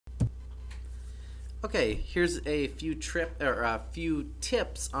Okay, here's a few tips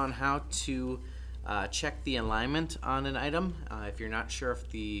on how to check the alignment on an item if you're not sure if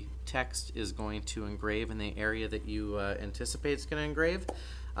the text is going to engrave in the area that you anticipate it's going to engrave.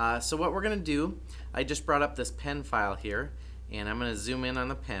 So what we're going to do, I just brought up this pen file here, and I'm going to zoom in on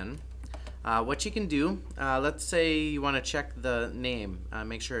the pen. What you can do, let's say you want to check the name,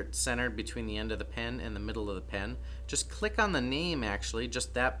 make sure it's centered between the end of the pen and the middle of the pen. Just click on the name, actually,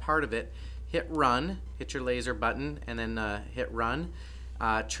 just that part of it. Hit run, hit your laser button, and then hit run.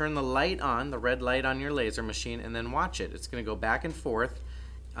 Turn the light on, the red light on your laser machine, and then watch it. It's going to go back and forth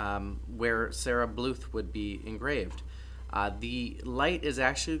where Sarah Bluth would be engraved. The light is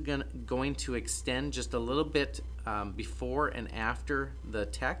actually going to extend just a little bit before and after the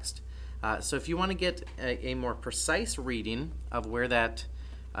text. So if you want to get a more precise reading of where that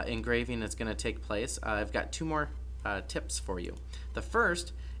engraving is going to take place, I've got two more tips for you. The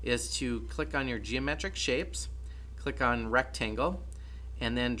first is to click on your geometric shapes, click on rectangle,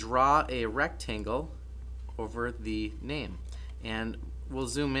 and then draw a rectangle over the name. And we'll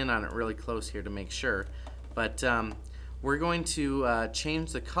zoom in on it really close here to make sure. But we're going to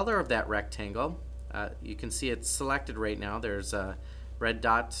change the color of that rectangle. You can see it's selected right now. There's red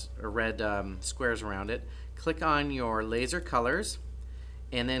dots or red squares around it. Click on your laser colors,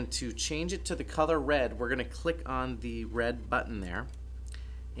 and then to change it to the color red, we're going to click on the red button there,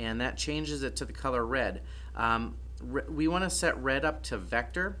 and that changes it to the color red. We want to set red up to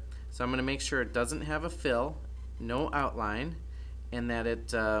vector, so I'm going to make sure it doesn't have a fill, no outline, and that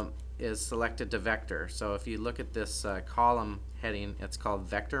it is selected to vector. So if you look at this column heading, it's called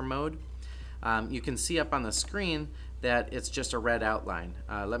vector mode. You can see up on the screen that it's just a red outline.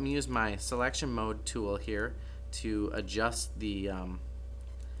 Let me use my selection mode tool here to adjust the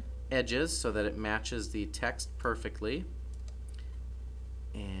edges so that it matches the text perfectly.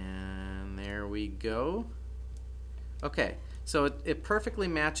 And there we go. Okay, so it perfectly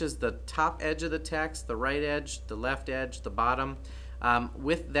matches the top edge of the text, the right edge, the left edge, the bottom.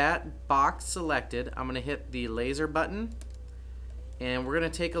 With that box selected, I'm going to hit the laser button, and we're going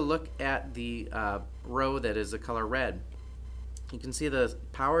to take a look at the row that is the color red. You can see the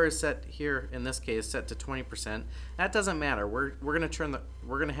power is set here, in this case, set to 20%. That doesn't matter. We're going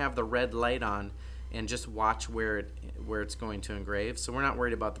to have the red light on and just watch where it's going to engrave, so we're not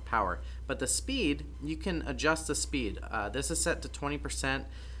worried about the power. But the speed, you can adjust the speed. This is set to 20%.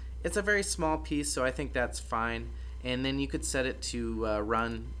 It's a very small piece, so I think that's fine. And then you could set it to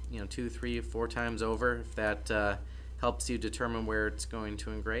run 2, 3, 4 times over if that helps you determine where it's going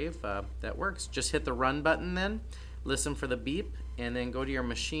to engrave. That works. Just hit the run button then, listen for the beep, and then go to your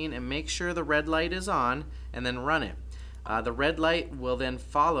machine and make sure the red light is on, and then run it. The red light will then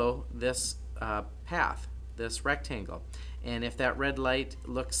follow this path, this rectangle, and if that red light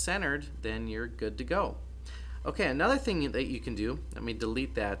looks centered, then you're good to go. Okay, another thing that you can do, let me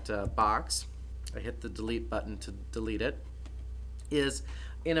delete that box. I hit the delete button to delete it, is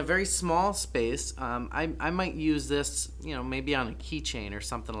in a very small space, I might use this, maybe on a keychain or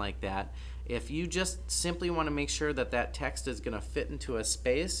something like that. If you just simply want to make sure that that text is going to fit into a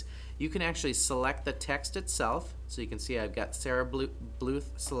space, you can actually select the text itself. So you can see I've got Sarah Bluth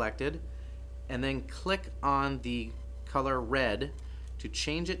selected, and then click on the color red to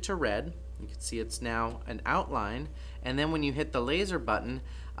change it to red. You can see it's now an outline, and then when you hit the laser button,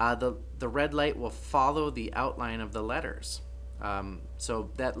 the red light will follow the outline of the letters.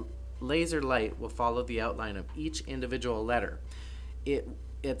 So that laser light will follow the outline of each individual letter.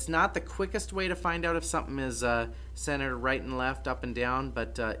 It's not the quickest way to find out if something is centered right and left, up and down,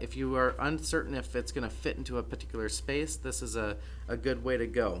 but if you are uncertain if it's going to fit into a particular space, this is a good way to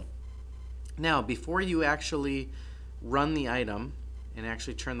go. Now, before you actually run the item and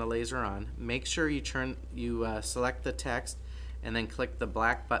actually turn the laser on, make sure you select the text and then click the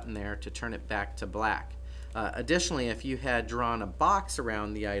black button there to turn it back to black. Additionally, if you had drawn a box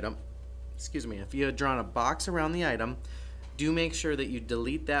around the item, do make sure that you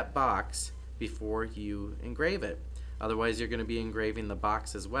delete that box before you engrave it. Otherwise, you're going to be engraving the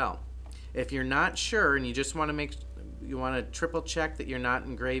box as well. If you're not sure and you just want to triple check that you're not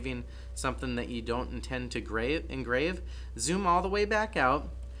engraving something that you don't intend to engrave, zoom all the way back out,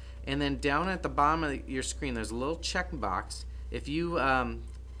 and then down at the bottom of your screen there's a little check box. If you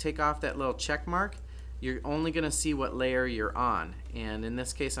take off that little check mark, you're only going to see what layer you're on, and in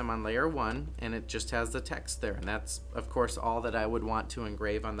this case I'm on layer 1, and it just has the text there, and that's of course all that I would want to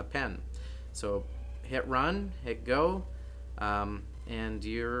engrave on the pen. So hit run, hit go, and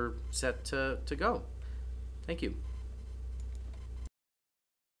you're set to go. Thank you.